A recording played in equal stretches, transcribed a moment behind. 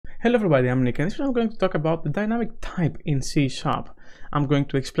Hello everybody, I'm Nick, and this week I'm going to talk about the dynamic type in C#. I'm going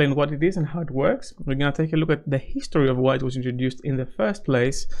to explain what it is and how it works. We're going to take a look at the history of why it was introduced in the first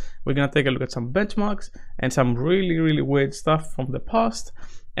place. We're going to take a look at some benchmarks and some really weird stuff from the past.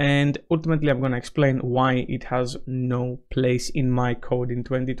 And ultimately, I'm going to explain why it has no place in my code in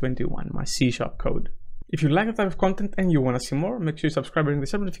 2021, my C# code. If you like that type of content and you want to see more, make sure you subscribe and ring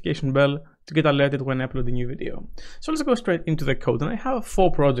the notification bell to get alerted when I upload a new video. So let's go straight into the code. And I have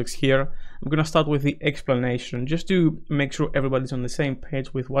 4 projects here. I'm going to start with the explanation just to make sure everybody's on the same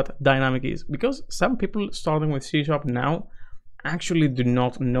page with what dynamic is. Because some people starting with C# now actually do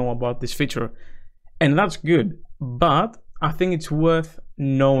not know about this feature. And that's good. But I think it's worth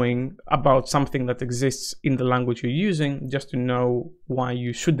knowing about something that exists in the language you're using just to know why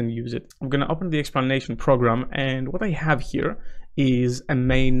you shouldn't use it. I'm going to open the explanation program, and what I have here is a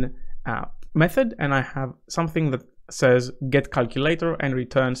main method, and I have something that says get calculator and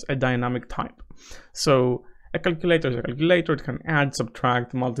returns a dynamic type. So a calculator is a calculator. It can add,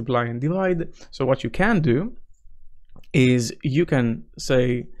 subtract, multiply, and divide. So what you can do is you can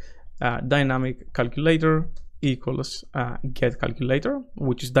say dynamic calculator equals get calculator,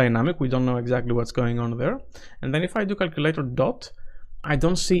 which is dynamic. We don't know exactly what's going on there. And then if I do calculator dot, I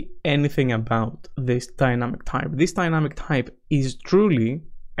don't see anything about this dynamic type. This dynamic type is truly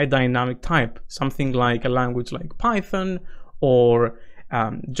a dynamic type, something like a language like Python or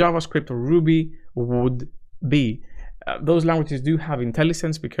JavaScript or Ruby would be. Those languages do have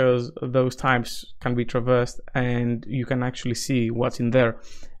IntelliSense because those types can be traversed and you can actually see what's in there.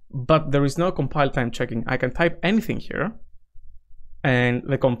 But there is no compile time checking. I can type anything here and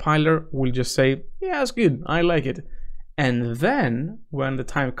the compiler will just say, yeah, it's good, I like it. And then when the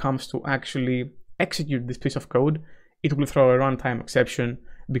time comes to actually execute this piece of code, it will throw a runtime exception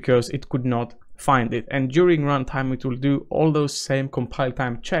because it could not find it. And during runtime, it will do all those same compile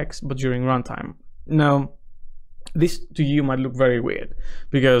time checks, but during runtime. Now, this to you might look very weird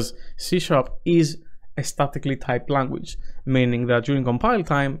because C# is a statically typed language, meaning that during compile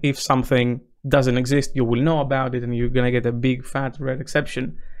time, if something doesn't exist, you will know about it and you're gonna get a big fat red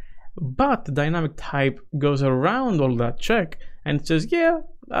exception. But the dynamic type goes around all that check and says, yeah,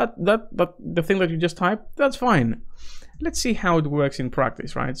 that the thing that you just typed, that's fine. Let's see how it works in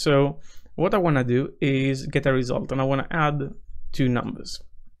practice, right? So what I want to do is get a result, and I want to add 2 numbers.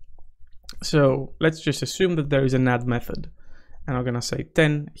 So let's just assume that there is an add method, and I'm gonna say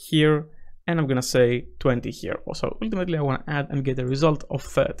 10 here, and I'm gonna say 20 here. So ultimately I want to add and get a result of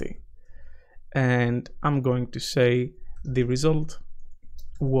 30. And I'm going to say the result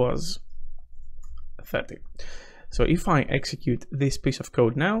was 30. So if I execute this piece of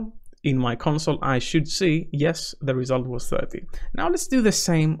code now, in my console, I should see, yes, the result was 30. Now let's do the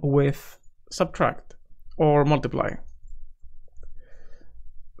same with subtract or multiply.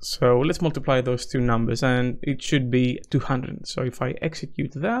 So let's multiply those 2 numbers and it should be 200. So if I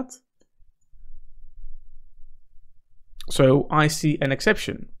execute that, so I see an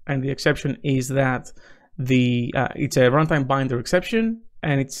exception, and the exception is that it's a runtime binder exception,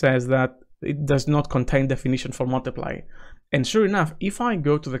 and it says that it does not contain definition for multiply. And sure enough, if I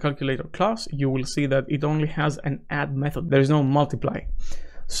go to the calculator class, you will see that it only has an add method. There is no multiply.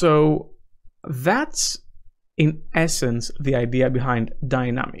 So that's in essence the idea behind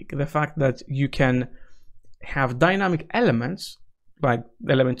dynamic. The fact that you can have dynamic elements, like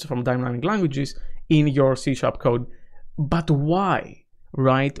elements from dynamic languages, in your C# code. But why,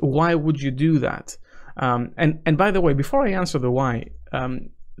 right? Why would you do that? And by the way, before I answer the why,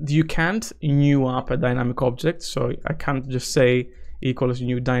 you can't new up a dynamic object. So I can't just say equals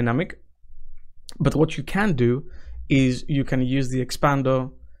new dynamic. But what you can do is you can use the expander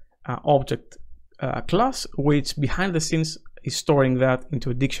object class, which behind the scenes is storing that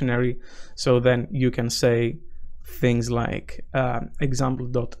into a dictionary. So then you can say things like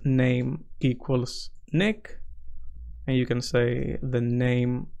example.name equals Nick. And you can say the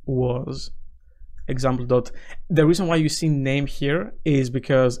name was example dot. The reason why you see name here is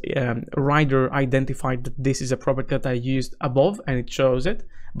because Rider identified that this is a property that I used above and it shows it,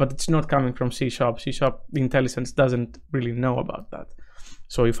 but it's not coming from C#. C# IntelliSense doesn't really know about that.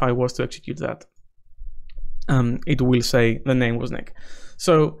 So if I was to execute that, it will say the name was Nick.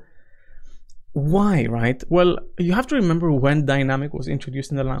 So why, right? Well, you have to remember when dynamic was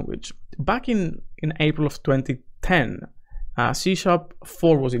introduced in the language. Back in April of 2010,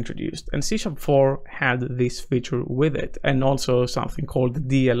 C#4 was introduced, and C#4 had this feature with it, and also something called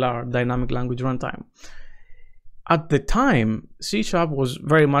DLR, Dynamic Language Runtime. At the time, C# was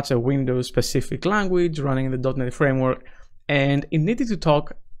very much a Windows-specific language running in the dotnet framework, and it needed to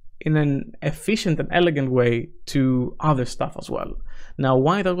talk in an efficient and elegant way to other stuff as well. Now,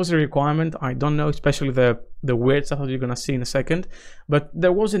 why that was a requirement, I don't know, especially the weird stuff that you're going to see in a second, but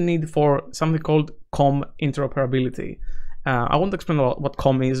there was a need for something called COM interoperability. I won't explain what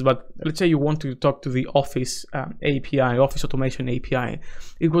COM is, but let's say you want to talk to the Office API, Office Automation API.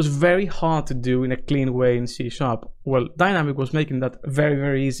 It was very hard to do in a clean way in C#. Well, Dynamic was making that very,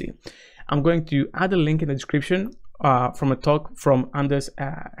 very easy. I'm going to add a link in the description from a talk from Anders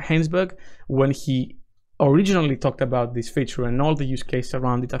Heinsberg when he originally talked about this feature and all the use cases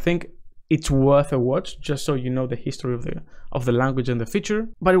around it. I think it's worth a watch just so you know the history of the language and the feature.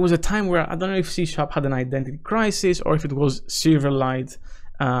 But it was a time where I don't know if C# had an identity crisis or if it was Silverlight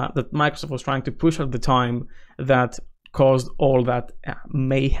that Microsoft was trying to push at the time that caused all that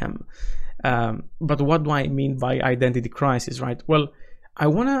mayhem. But what do I mean by identity crisis, right? Well, I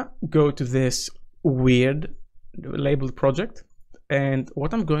want to go to this weird labeled project, and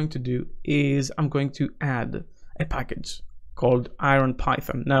what I'm going to do is I'm going to add a package called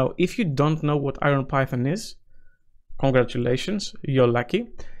IronPython. Now, if you don't know what IronPython is, congratulations, you're lucky,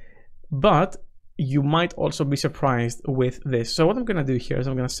 but you might also be surprised with this. So what I'm going to do here is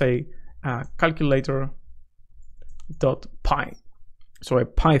I'm going to say calculator.py, so a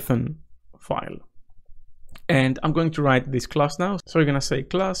Python file, and I'm going to write this class now. So we're going to say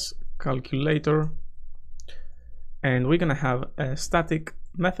class calculator, and we're going to have a static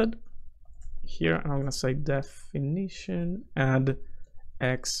method here, and I'm going to say definition add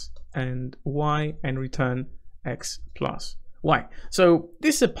x and y and return x plus y. So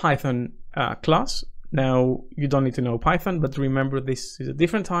this is a Python class. Now you don't need to know Python, but remember this is a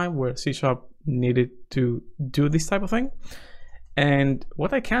different time where C# needed to do this type of thing. And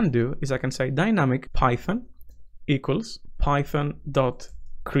what I can do is I can say dynamic Python equals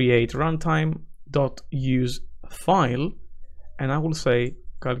python.create runtime.use file, and I will say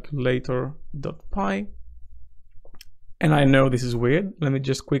calculator.py. And I know this is weird. Let me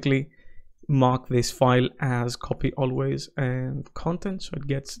just quickly mark this file as copy always and content, so it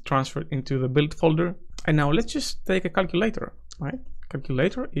gets transferred into the build folder. And now let's just take a calculator, right?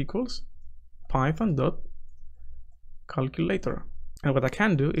 Calculator equals python.calculator. And what I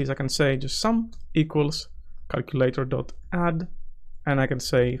can do is I can say just sum equals calculator.add, and I can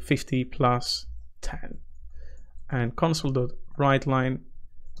say 50 plus 10. And console.writeLine,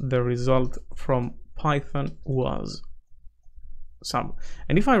 the result from Python was sum.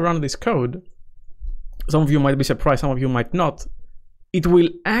 And if I run this code, some of you might be surprised, some of you might not, it will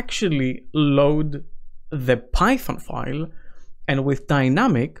actually load the Python file. And with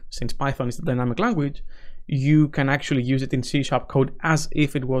dynamic, since Python is the dynamic language, you can actually use it in C# code as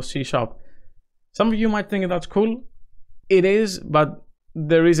if it was C#. Some of you might think that's cool. It is, but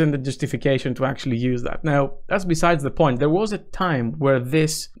there isn't a justification to actually use that. Now, that's besides the point. There was a time where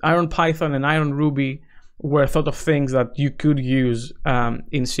this IronPython and IronRuby were thought of things that you could use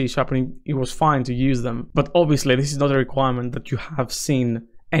in C# and it was fine to use them. But obviously, this is not a requirement that you have seen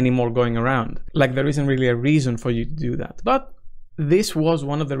anymore going around. Like, there isn't really a reason for you to do that. But this was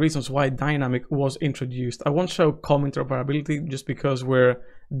one of the reasons why Dynamic was introduced. I won't show COM interoperability just because we're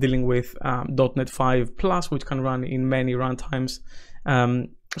dealing with .NET 5 Plus, which can run in many runtimes.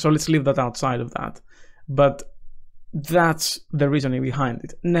 So let's leave that outside of that. But that's the reasoning behind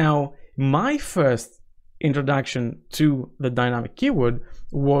it. Now, my first introduction to the dynamic keyword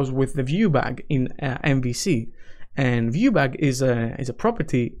was with the viewBag in MVC. And viewBag is a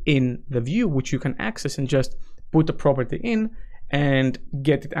property in the view which you can access and just put a property in and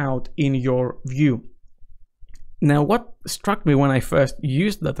get it out in your view. Now, what struck me when I first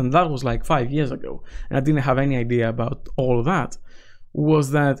used that, and that was like 5 years ago, and I didn't have any idea about all of that,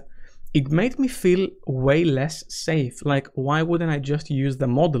 was that it made me feel way less safe. Like, why wouldn't I just use the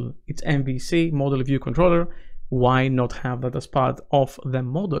model? It's MVC, model view controller. Why not have that as part of the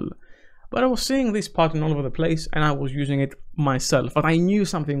model? But I was seeing this pattern all over the place and I was using it myself, but I knew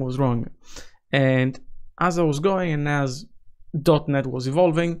something was wrong. And as I was going and as .NET was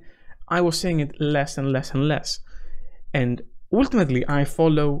evolving, I was seeing it less and less and less. And ultimately, I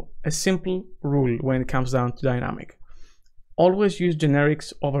follow a simple rule when it comes down to dynamic. Always use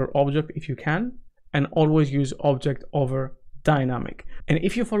generics over object if you can, and always use object over dynamic. And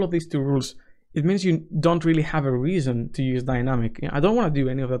if you follow these two rules, it means you don't really have a reason to use dynamic. I don't want to do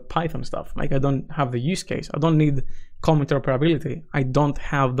any of the Python stuff. Like, I don't have the use case. I don't need COM interoperability. I don't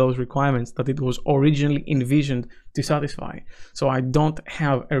have those requirements that it was originally envisioned to satisfy. So I don't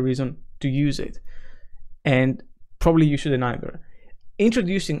have a reason to use it. And probably you shouldn't either.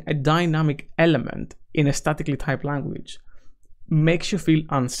 Introducing a dynamic element in a statically typed language makes you feel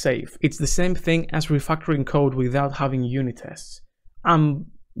unsafe. It's the same thing as refactoring code without having unit tests. I'm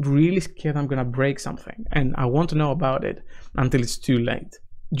really scared I'm gonna break something, and I want to know about it until it's too late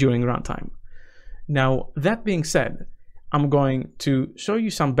during runtime. Now, that being said, I'm going to show you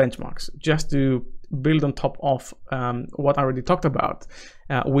some benchmarks just to build on top of what I already talked about,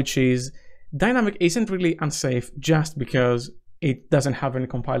 which is dynamic isn't really unsafe just because it doesn't have any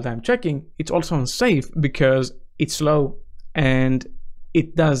compile time checking. It's also unsafe because it's slow and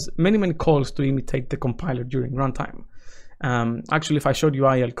it does many calls to imitate the compiler during runtime. Actually, if I showed you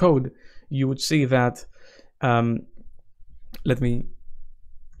IL code, you would see that, let me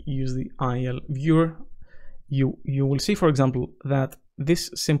use the IL viewer. You will see, for example, that this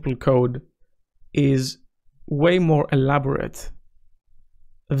simple code is way more elaborate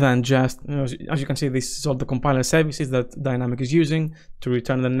than just, as you can see, this is all the compiler services that Dynamic is using to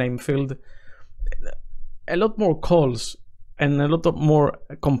return the name field. A lot more calls and a lot of more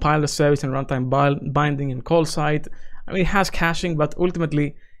compiler service and runtime binding and call side. I mean, it has caching, but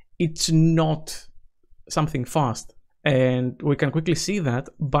ultimately it's not something fast. And we can quickly see that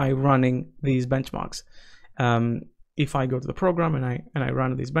by running these benchmarks. If I go to the program and I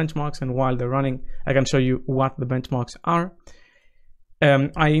run these benchmarks, and while they're running, I can show you what the benchmarks are.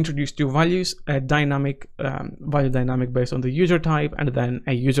 I introduced two values, a dynamic value dynamic based on the user type, and then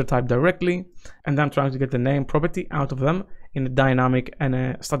a user type directly. And then I'm trying to get the name property out of them in a dynamic and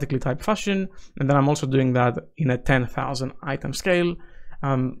a statically typed fashion. And then I'm also doing that in a 10,000 item scale,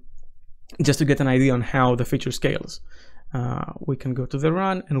 just to get an idea on how the feature scales. We can go to the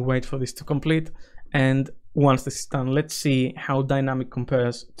run and wait for this to complete. And once this is done, let's see how dynamic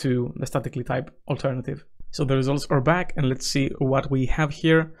compares to the statically typed alternative. So the results are back, and let's see what we have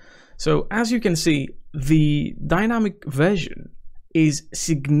here. So as you can see, the dynamic version is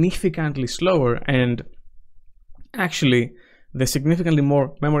significantly slower, and actually there's significantly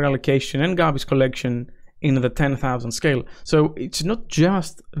more memory allocation and garbage collection in the 10,000 scale. So it's not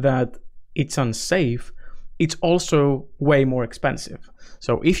just that it's unsafe, it's also way more expensive.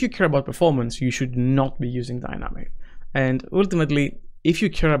 So if you care about performance, you should not be using dynamic. And ultimately, if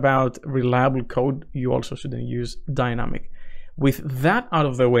you care about reliable code, you also shouldn't use dynamic. With that out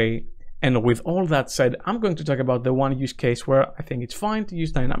of the way, and with all that said, I'm going to talk about the one use case where I think it's fine to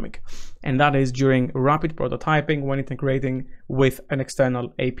use dynamic, and that is during rapid prototyping when integrating with an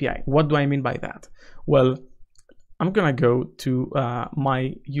external API. What do I mean by that? Well, I'm gonna go to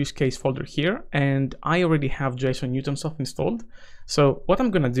my use case folder here, and I already have JSON Newtonsoft installed. So what I'm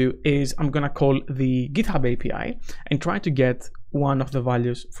gonna do is I'm gonna call the GitHub API and try to get one of the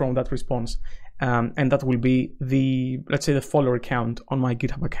values from that response. And that will be the, let's say, the follower count on my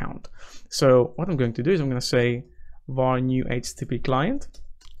GitHub account. So what I'm going to do is I'm gonna say var new HTTP client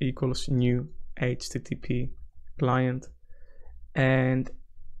equals new HTTP client, and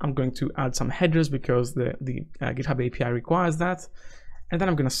I'm going to add some headers because the GitHub API requires that. And then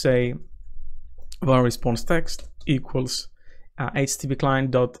I'm going to say var response text equals HTTP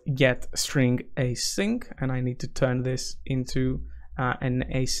client.get string async. And I need to turn this into an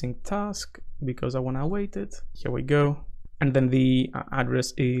async task because I want to await it. Here we go. And then the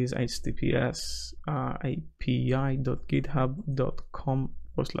address is https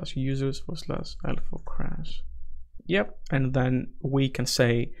api.github.com/users/l4crash. Yep, and then we can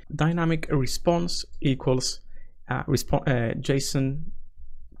say dynamic response equals JSON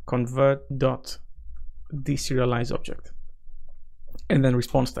convert dot deserialize object, and then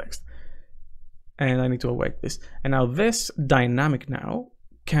response text. And I need to await this. And now this dynamic now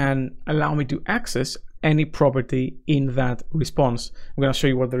can allow me to access any property in that response. I'm going to show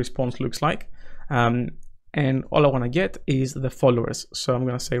you what the response looks like. And all I want to get is the followers. So I'm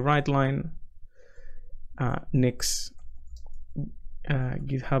going to say write line nix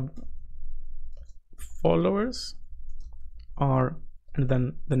GitHub followers are, and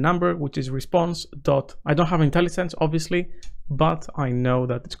then the number, which is response dot, I don't have IntelliSense obviously, but I know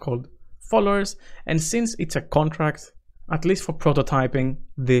that it's called followers, and since it's a contract, at least for prototyping,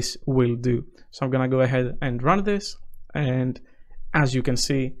 this will do. So I'm gonna go ahead and run this, and as you can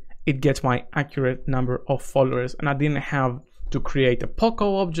see, it gets my accurate number of followers, and I didn't have to create a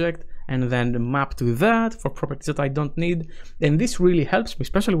POCO object and then map to that for properties that I don't need. And this really helps me,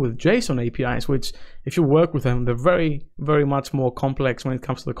 especially with JSON APIs, which if you work with them, they're very much more complex when it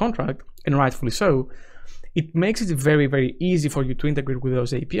comes to the contract, and rightfully so. It makes it very easy for you to integrate with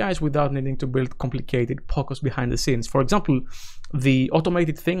those APIs without needing to build complicated POCOs behind the scenes. For example, the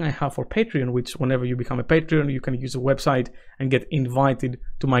automated thing I have for Patreon, which whenever you become a Patreon, you can use a website and get invited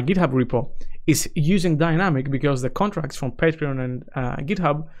to my GitHub repo, is using dynamic because the contracts from Patreon and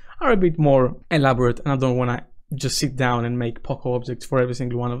GitHub are a bit more elaborate, and I don't want to just sit down and make POCO objects for every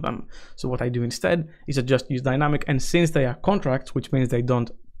single one of them. So what I do instead is I just use dynamic, and since they are contracts, which means they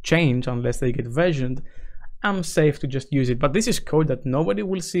don't change, unless they get versioned, I'm safe to just use it. But this is code that nobody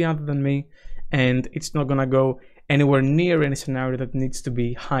will see other than me, and it's not gonna go anywhere near any scenario that needs to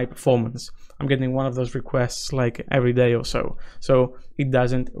be high performance. I'm getting one of those requests like every day or so, so it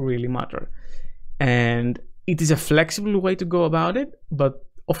doesn't really matter. And it is a flexible way to go about it, but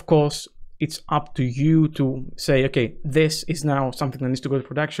of course it's up to you to say, okay, this is now something that needs to go to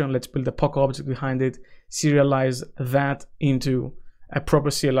production. Let's build a POC object behind it, serialize that into a proper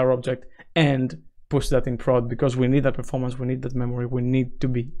CLR object, and push that in prod, because we need that performance, we need that memory, we need to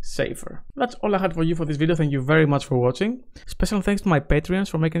be safer. That's all I had for you for this video. Thank you very much for watching. Special thanks to my Patreons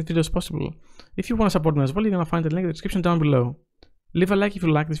for making these videos possible. If you want to support me as well, you're gonna find the link in the description down below. Leave a like if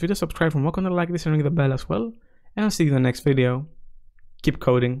you like this video, subscribe for more content like this, and ring the bell as well. And I'll see you in the next video. Keep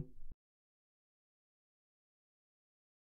coding.